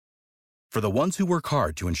For the ones who work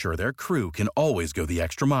hard to ensure their crew can always go the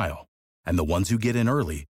extra mile, and the ones who get in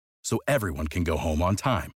early so everyone can go home on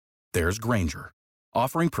time, there's Grainger,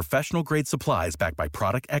 offering professional-grade supplies backed by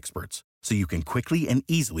product experts so you can quickly and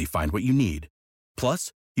easily find what you need.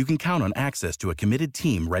 Plus, you can count on access to a committed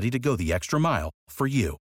team ready to go the extra mile for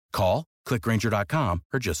you. Call, click Grainger.com,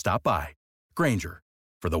 or just stop by. Grainger,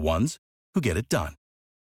 for the ones who get it done.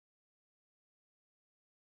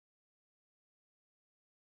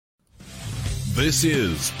 This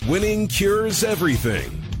is Winning Cures Everything.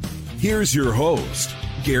 Here's your host,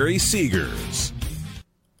 Gary Seegers.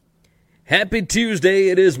 Happy Tuesday.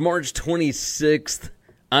 It is March 26th.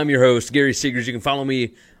 I'm your host, Gary Seegers. You can follow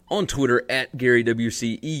me on Twitter at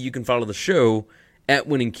GaryWCE. You can follow the show at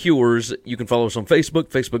Winning Cures. You can follow us on Facebook,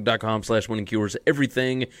 facebook.com/Winning Cures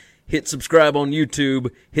Everything. Hit subscribe on YouTube.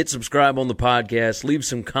 Hit subscribe on the podcast. Leave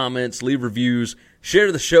some comments. Leave reviews.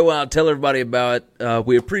 Share the show out. Tell everybody about it.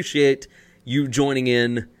 We appreciate you joining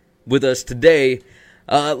in with us today.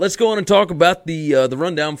 Let's go on and talk about the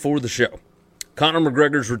rundown for the show. Conor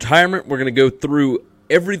McGregor's retirement. We're going to go through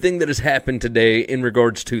everything that has happened today in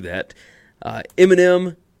regards to that.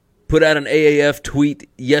 Eminem put out an AAF tweet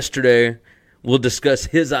yesterday. We'll discuss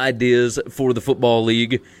his ideas for the Football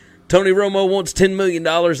League. Tony Romo wants $10 million,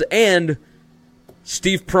 and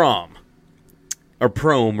Steve Prohm,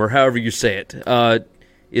 or however you say it,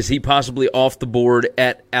 is he possibly off the board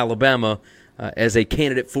at Alabama as a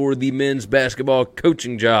candidate for the men's basketball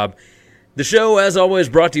coaching job? The show, as always,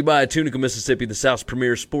 brought to you by Tunica, Mississippi, the South's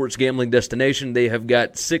premier sports gambling destination. They have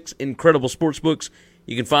got 6 incredible sports books.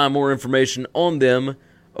 You can find more information on them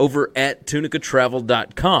over at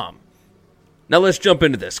tunicatravel.com. Now let's jump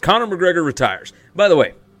into this. Conor McGregor retires. By the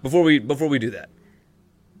way, before we do that,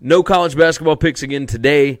 no college basketball picks again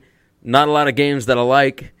today. Not a lot of games that I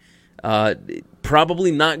like.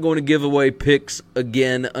 Probably not going to give away picks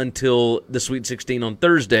again until the Sweet 16 on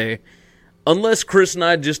Thursday, unless Chris and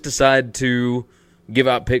I just decide to give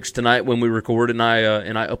out picks tonight when we record and I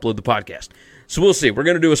upload the podcast. So we'll see. We're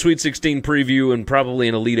going to do a Sweet 16 preview and probably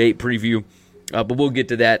an Elite 8 preview, but we'll get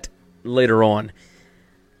to that later on.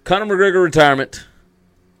 Conor McGregor retirement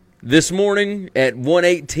this morning at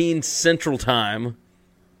 1:18 Central Time.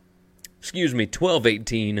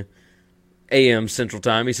 12:18 a.m. Central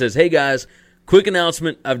Time. He says, "Hey guys, quick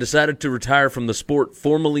announcement. I've decided to retire from the sport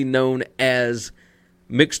formerly known as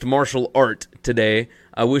mixed martial art today.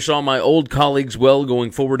 I wish all my old colleagues well going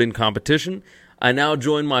forward in competition. I now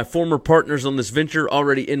join my former partners on this venture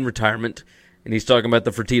already in retirement." And he's talking about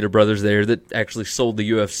the Fertitta brothers there that actually sold the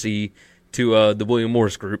UFC to the William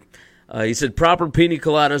Morris Group. He said, "Proper pina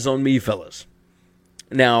coladas on me, fellas."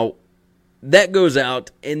 Now, that goes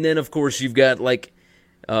out, and then, of course, you've got, like,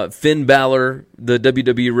 Finn Balor, the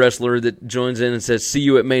WWE wrestler that joins in and says, "See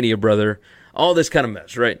you at Mania, brother." All this kind of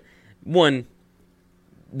mess, right? One,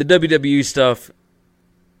 the WWE stuff,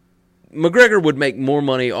 McGregor would make more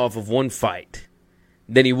money off of one fight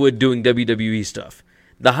than he would doing WWE stuff.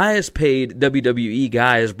 The highest paid WWE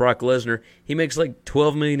guy is Brock Lesnar. He makes like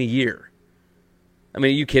 $12 million a year. I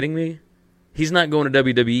mean, are you kidding me? He's not going to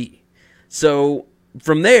WWE. So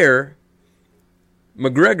from there,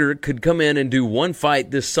 McGregor could come in and do one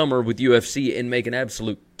fight this summer with UFC and make an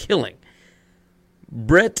absolute killing.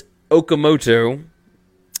 Brett Okamoto,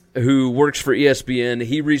 who works for ESPN,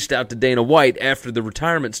 he reached out to Dana White after the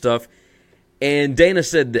retirement stuff, and Dana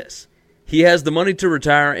said this: "He has the money to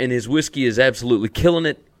retire, and his whiskey is absolutely killing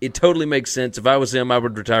it. It totally makes sense. If I was him, I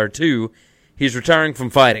would retire too. He's retiring from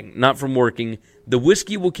fighting, not from working. The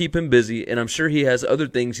whiskey will keep him busy, and I'm sure he has other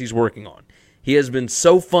things he's working on. He has been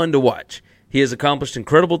so fun to watch. He has accomplished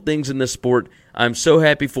incredible things in this sport. I'm so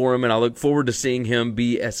happy for him, and I look forward to seeing him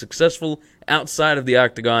be as successful outside of the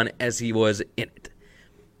octagon as he was in it."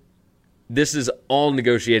 This is all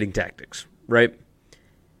negotiating tactics, right?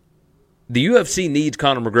 The UFC needs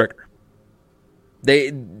Conor McGregor.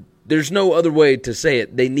 There's no other way to say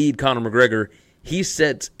it. They need Conor McGregor. He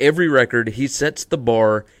sets every record. He sets the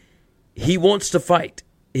bar. He wants to fight.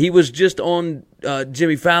 He was just on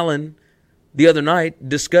Jimmy Fallon the other night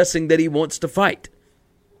discussing that he wants to fight.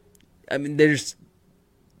 I mean, there's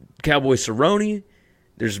Cowboy Cerrone.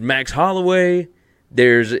 There's Max Holloway.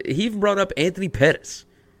 He even brought up Anthony Pettis.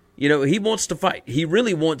 You know, he wants to fight. He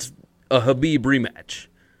really wants a Khabib rematch,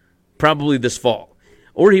 probably this fall.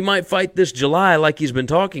 Or he might fight this July like he's been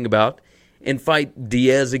talking about and fight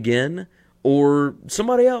Diaz again or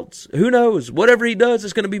somebody else. Who knows? Whatever he does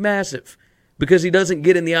is going to be massive because he doesn't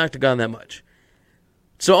get in the octagon that much.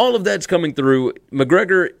 So all of that's coming through.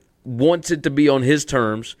 McGregor wants it to be on his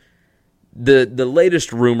terms. The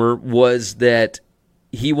latest rumor was that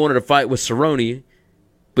he wanted to fight with Cerrone,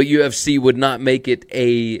 but UFC would not make it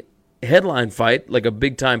a headline fight, like a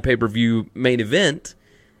big-time pay-per-view main event,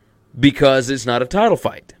 because it's not a title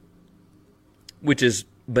fight, which is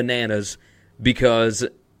bananas, because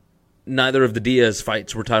neither of the Diaz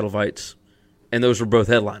fights were title fights, and those were both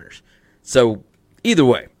headliners. So, either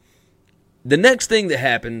way, the next thing that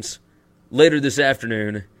happens later this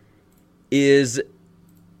afternoon is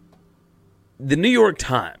the New York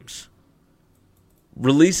Times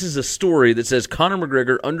releases a story that says Conor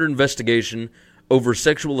McGregor under investigation over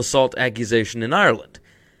sexual assault accusation in Ireland.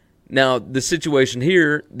 Now, the situation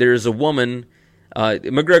here, there's a woman,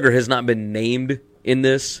 McGregor has not been named in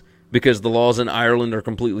this because the laws in Ireland are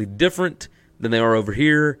completely different than they are over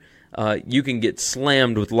here. You can get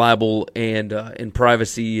slammed with libel and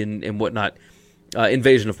privacy and whatnot,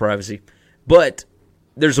 invasion of privacy. But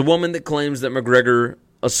there's a woman that claims that McGregor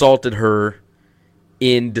assaulted her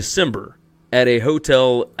in December at a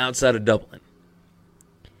hotel outside of Dublin.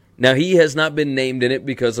 Now, he has not been named in it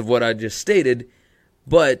because of what I just stated,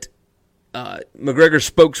 but McGregor's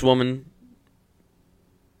spokeswoman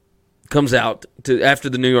comes out after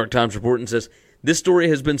the New York Times report and says, "This story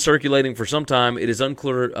has been circulating for some time. It is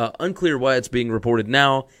unclear why it's being reported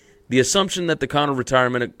now. The assumption that the Conor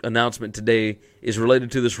retirement announcement today is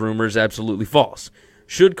related to this rumor is absolutely false.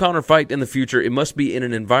 Should Conor fight in the future, it must be in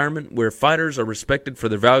an environment where fighters are respected for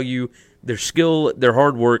their value, their skill, their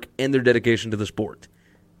hard work, and their dedication to the sport."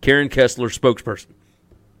 Karen Kessler, spokesperson.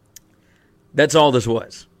 That's all this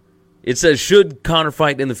was. It says, should Conor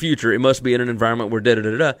fight in the future, it must be in an environment where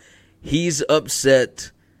da-da-da-da. He's upset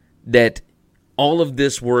that all of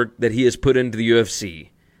this work that he has put into the UFC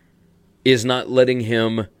is not letting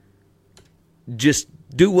him just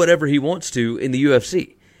do whatever he wants to in the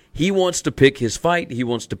UFC. He wants to pick his fight. He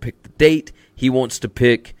wants to pick the date. He wants to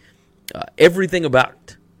pick everything about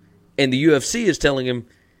it. And the UFC is telling him,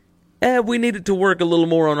 we need it to work a little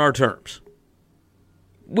more on our terms.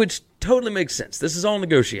 Which totally makes sense. This is all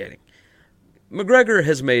negotiating. McGregor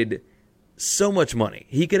has made so much money.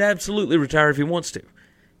 He could absolutely retire if he wants to.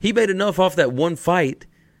 He made enough off that one fight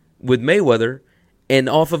with Mayweather and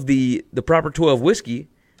off of the Proper 12 whiskey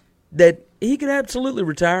that he could absolutely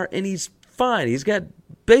retire, and he's fine. He's got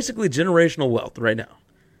basically generational wealth right now.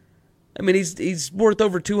 I mean, he's worth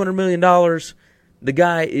over $200 million. The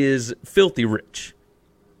guy is filthy rich.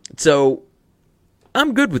 So,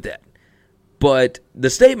 I'm good with that. But the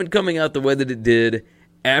statement coming out the way that it did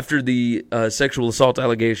after the sexual assault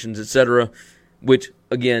allegations, etc., which,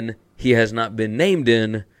 again, he has not been named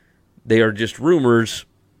in, they are just rumors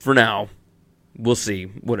for now. We'll see,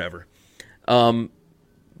 whatever.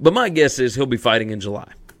 But my guess is he'll be fighting in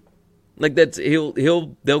July. Like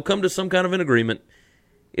they'll come to some kind of an agreement.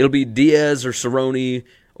 It'll be Diaz or Cerrone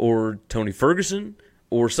or Tony Ferguson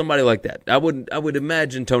or somebody like that. I would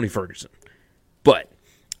imagine Tony Ferguson. But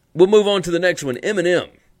we'll move on to the next one. Eminem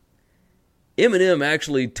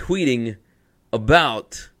actually tweeting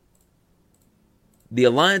about the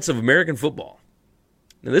Alliance of American Football.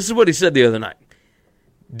 Now, this is what he said the other night.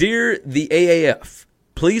 "Dear the AAF,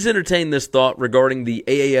 please entertain this thought regarding the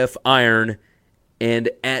AAF Iron and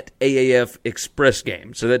at AAF Express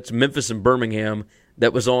game." So that's Memphis and Birmingham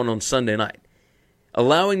that was on Sunday night.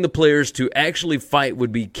 "Allowing the players to actually fight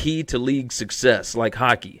would be key to league success, like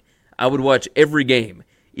hockey. I would watch every game,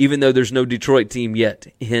 even though there's no Detroit team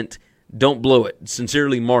yet. Hint, don't blow it.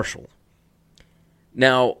 Sincerely, Marshall."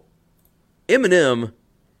 Now, Eminem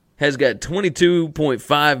has got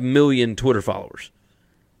 22.5 million Twitter followers.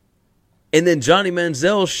 And then Johnny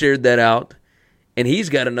Manziel shared that out, and he's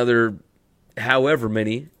got another however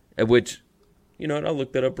many, at which, you know what, I'll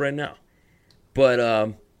look that up right now. But,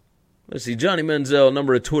 let's see, Johnny Manziel,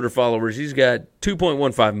 number of Twitter followers, he's got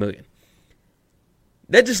 2.15 million.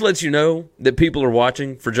 That just lets you know that people are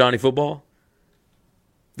watching for Johnny Football.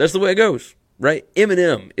 That's the way it goes, right?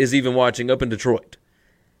 Eminem is even watching up in Detroit.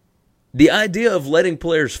 The idea of letting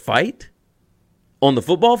players fight on the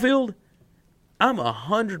football field, I'm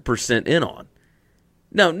 100% in on.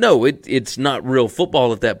 Now, no, it's not real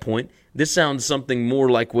football at that point. This sounds something more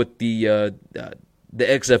like what the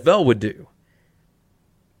XFL would do.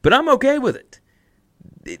 But I'm okay with it.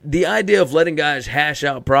 The idea of letting guys hash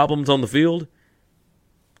out problems on the field,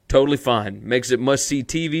 totally fine. Makes it must-see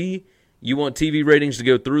TV. You want TV ratings to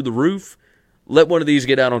go through the roof? Let one of these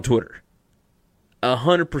get out on Twitter.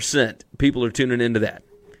 100% people are tuning into that.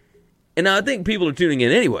 And now I think people are tuning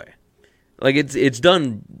in anyway. Like, it's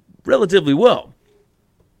done relatively well.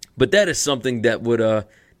 But that is something that would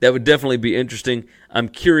definitely be interesting. I'm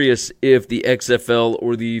curious if the XFL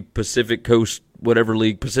or the Pacific Coast, whatever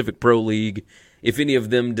league, Pacific Pro League, if any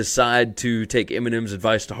of them decide to take Eminem's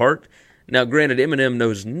advice to heart. Now, granted, Eminem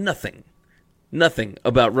knows nothing nothing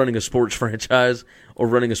about running a sports franchise or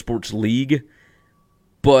running a sports league,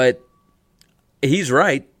 but he's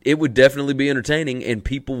right. It would definitely be entertaining, and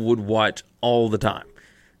people would watch all the time.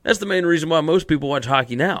 That's the main reason why most people watch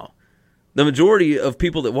hockey now. The majority of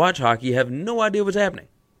people that watch hockey have no idea what's happening.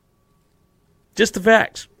 Just the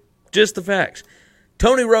facts. Just the facts.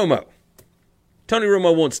 Tony Romo. Tony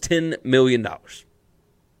Romo wants $10 million.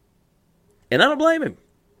 And I don't blame him.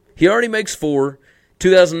 He already makes $4 million.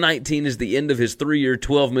 2019 is the end of his 3-year,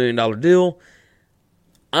 $12 million deal.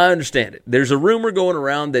 I understand it. There's a rumor going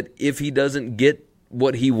around that if he doesn't get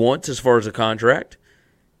what he wants as far as a contract,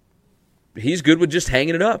 he's good with just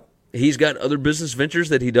hanging it up. He's got other business ventures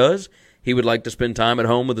that he does. He would like to spend time at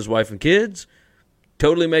home with his wife and kids.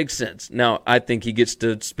 Totally makes sense. Now, I think he gets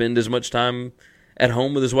to spend as much time at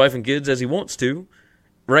home with his wife and kids as he wants to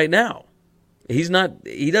right now. He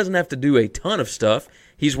doesn't have to do a ton of stuff.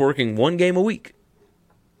 He's working 1 game a week.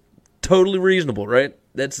 Totally reasonable, right?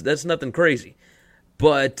 That's nothing crazy.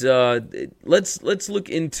 But let's look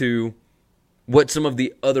into what some of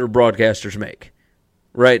the other broadcasters make,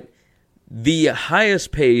 right? The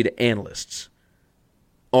highest paid analysts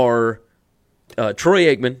are Troy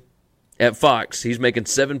Aikman at Fox. He's making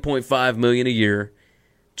 $7.5 million a year.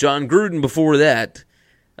 John Gruden before that,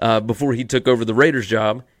 before he took over the Raiders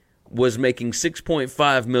job, was making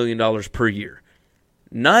 $6.5 million per year.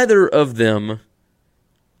 Neither of them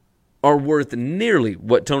are worth nearly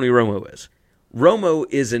what Tony Romo is. Romo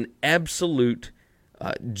is an absolute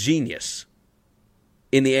genius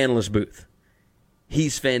in the analyst booth.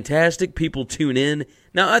 He's fantastic. People tune in.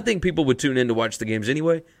 Now, I think people would tune in to watch the games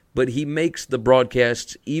anyway, but he makes the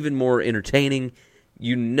broadcasts even more entertaining.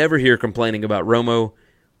 You never hear complaining about Romo.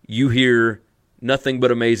 You hear nothing but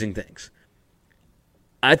amazing things.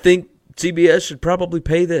 I think CBS should probably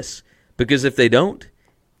pay this, because if they don't,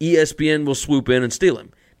 ESPN will swoop in and steal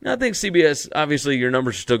him. Now, I think CBS, obviously, your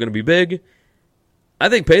numbers are still going to be big. I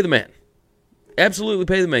think pay the man. Absolutely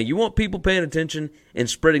pay the man. You want people paying attention and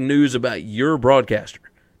spreading news about your broadcaster,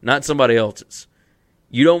 not somebody else's.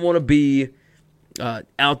 You don't want to be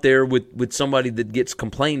out there with somebody that gets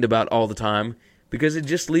complained about all the time, because it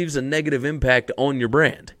just leaves a negative impact on your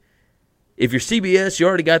brand. If you're CBS, you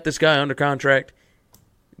already got this guy under contract.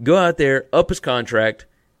 Go out there, up his contract,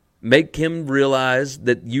 make him realize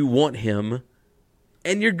that you want him,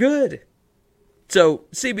 and you're good. So,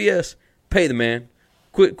 CBS, pay the man.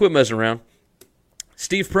 Quit messing around.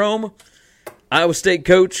 Steve Prohm, Iowa State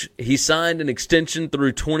coach, he signed an extension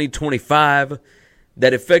through 2025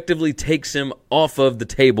 that effectively takes him off of the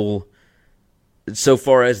table so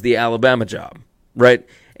far as the Alabama job, right?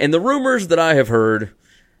 And the rumors that I have heard,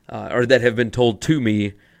 or that have been told to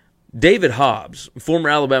me, David Hobbs, former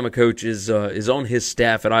Alabama coach, is on his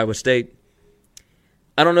staff at Iowa State.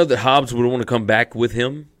 I don't know that Hobbs would want to come back with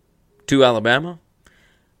him to Alabama.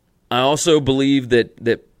 I also believe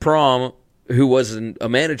that Prohm, who was a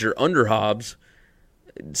manager under Hobbs,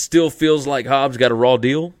 still feels like Hobbs got a raw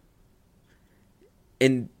deal.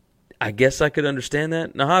 And I guess I could understand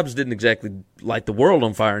that. Now, Hobbs didn't exactly light the world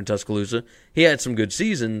on fire in Tuscaloosa. He had some good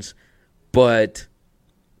seasons, but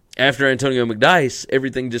after Antonio McDyess,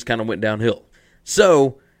 everything just kind of went downhill.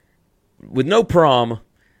 So, with no Prohm,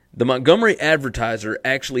 the Montgomery Advertiser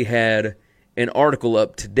actually had an article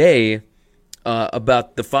up today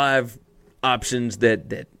about the 5 options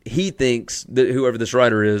that he thinks, that whoever this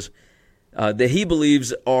writer is, that he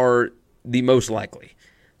believes are the most likely.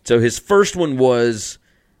 So his first one was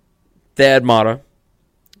Thad Matta.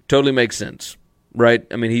 Totally makes sense, right?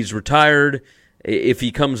 I mean, he's retired. If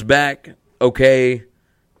he comes back, okay,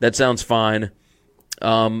 that sounds fine.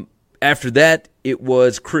 After that, it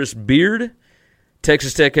was Chris Beard,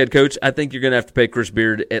 Texas Tech head coach. I think you're going to have to pay Chris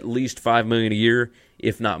Beard at least $5 million a year,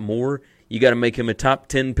 if not more. You got to make him a top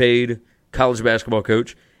 10 paid college basketball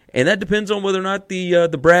coach, and that depends on whether or not the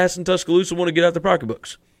brass in Tuscaloosa want to get out their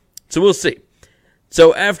pocketbooks. So we'll see.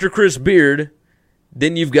 So after Chris Beard,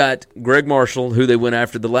 then you've got Greg Marshall, who they went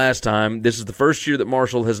after the last time. This is the first year that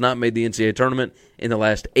Marshall has not made the NCAA tournament in the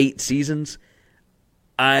last 8 seasons.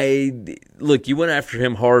 Look, you went after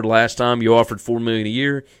him hard last time. You offered $4 million a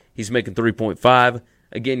year. He's making 3.5.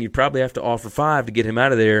 Again, you'd probably have to offer 5 to get him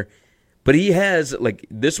out of there. But he has,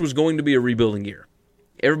 this was going to be a rebuilding year.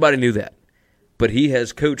 Everybody knew that. But he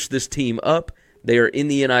has coached this team up. They are in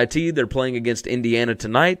the NIT. They're playing against Indiana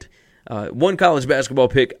tonight. One college basketball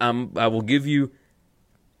pick I will give you.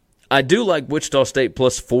 I do like Wichita State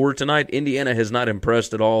 +4 tonight. Indiana has not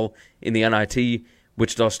impressed at all in the NIT.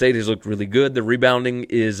 Wichita State has looked really good. The rebounding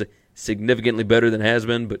is significantly better than it has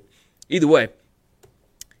been. But either way,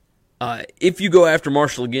 if you go after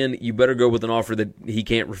Marshall again, you better go with an offer that he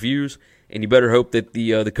can't refuse, and you better hope that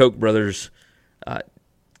the Koch brothers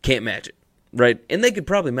can't match it, right? And they could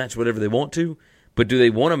probably match whatever they want to, but do they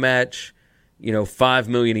want to match, $5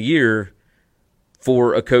 million a year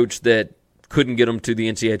for a coach that couldn't get them to the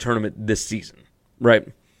NCAA tournament this season, right?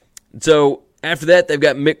 So after that, they've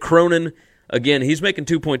got Mick Cronin. Again, he's making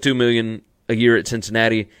 $2.2 million a year at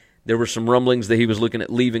Cincinnati. There were some rumblings that he was looking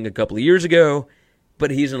at leaving a couple of years ago,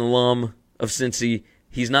 but he's an alum of Cincy.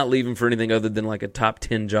 He's not leaving for anything other than like a top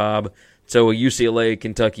 10 job. So a UCLA,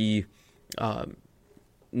 Kentucky,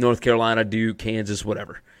 North Carolina, Duke, Kansas,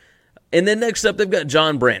 whatever. And then next up, they've got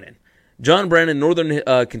John Brannon. John Brannon, Northern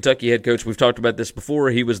Kentucky head coach. We've talked about this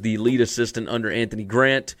before. He was the lead assistant under Anthony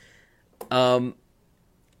Grant.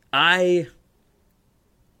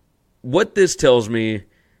 What this tells me,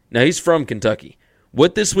 now he's from Kentucky.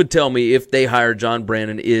 What this would tell me if they hire John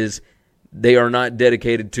Brannon is they are not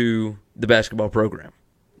dedicated to the basketball program,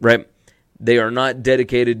 right? They are not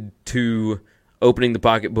dedicated to opening the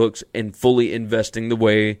pocketbooks and fully investing the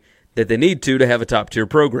way that they need to have a top-tier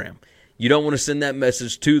program. You don't want to send that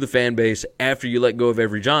message to the fan base after you let go of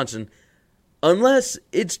Avery Johnson, unless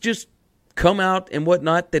it's just come out and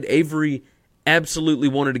whatnot that Avery absolutely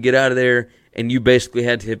wanted to get out of there, and you basically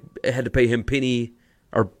had to pay him pennies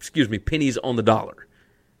on the dollar.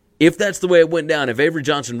 If that's the way it went down, if Avery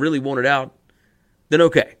Johnson really wanted out, then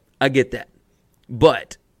okay, I get that.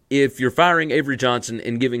 But if you're firing Avery Johnson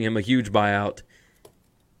and giving him a huge buyout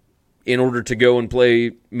in order to go and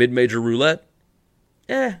play mid-major roulette,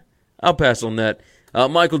 I'll pass on that.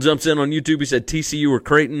 Michael jumps in on YouTube. He said TCU or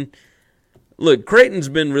Creighton. Look, Creighton's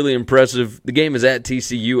been really impressive. The game is at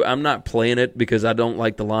TCU. I'm not playing it because I don't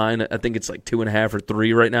like the line. I think it's like 2.5 or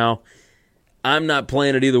 3 right now. I'm not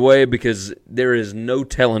playing it either way because there is no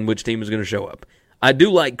telling which team is going to show up. I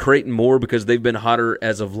do like Creighton more because they've been hotter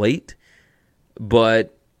as of late,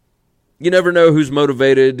 but you never know who's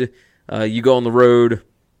motivated. You go on the road.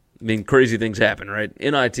 I mean, crazy things happen, right?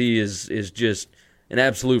 NIT is just an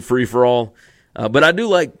absolute free-for-all. But I do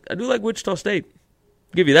like Wichita State.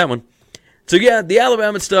 I'll give you that one. So, yeah, the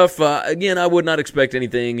Alabama stuff, again, I would not expect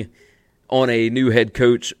anything on a new head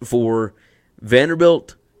coach for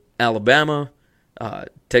Vanderbilt, Alabama,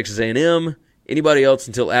 Texas A&M, anybody else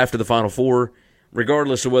until after the Final Four,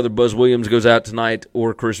 regardless of whether Buzz Williams goes out tonight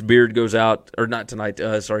or Chris Beard goes out, or not tonight,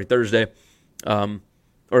 Thursday, or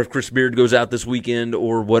if Chris Beard goes out this weekend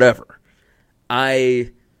or whatever.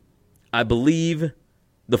 I believe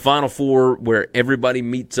the Final Four where everybody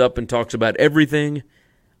meets up and talks about everything,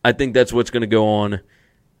 I think that's what's going to go on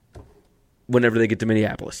whenever they get to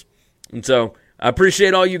Minneapolis. And so I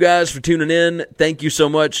appreciate all you guys for tuning in. Thank you so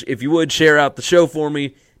much. If you would, share out the show for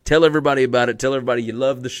me. Tell everybody about it. Tell everybody you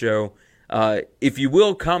love the show. If you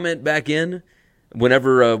will, comment back in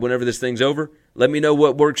whenever this thing's over. Let me know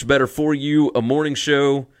what works better for you, a morning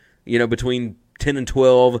show, between 10 and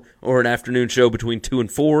 12, or an afternoon show between 2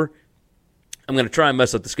 and 4. I'm going to try and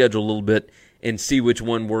mess up the schedule a little bit and see which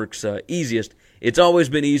one works easiest. It's always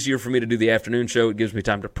been easier for me to do the afternoon show. It gives me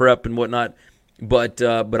time to prep and whatnot. But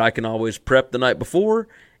I can always prep the night before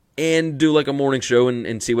and do like a morning show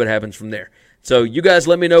and see what happens from there. So you guys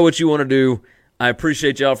let me know what you want to do. I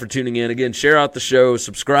appreciate y'all for tuning in. Again, share out the show.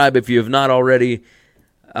 Subscribe if you have not already.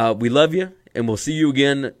 We love you, and we'll see you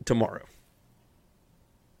again tomorrow.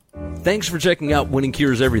 Thanks for checking out Winning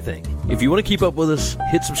Cures Everything. If you want to keep up with us,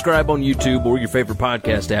 hit subscribe on YouTube or your favorite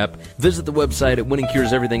podcast app. Visit the website at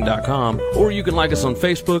winningcureseverything.com, or you can like us on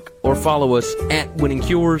Facebook or follow us at Winning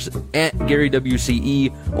Cures, at Gary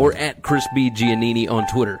WCE, or at Chris B. Giannini on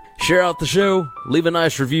Twitter. Share out the show, leave a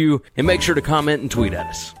nice review, and make sure to comment and tweet at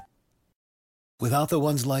us. Without the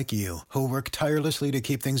ones like you, who work tirelessly to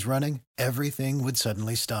keep things running, everything would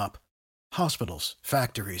suddenly stop. Hospitals,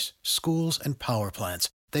 factories, schools, and power plants,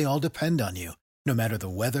 they all depend on you. No matter the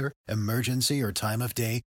weather, emergency, or time of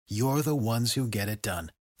day, you're the ones who get it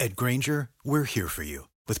done. At Grainger, we're here for you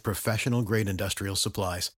with professional-grade industrial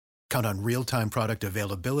supplies. Count on real-time product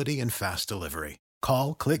availability and fast delivery.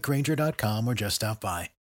 Call, click Grainger.com, or just stop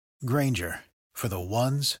by. Grainger, for the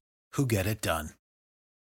ones who get it done.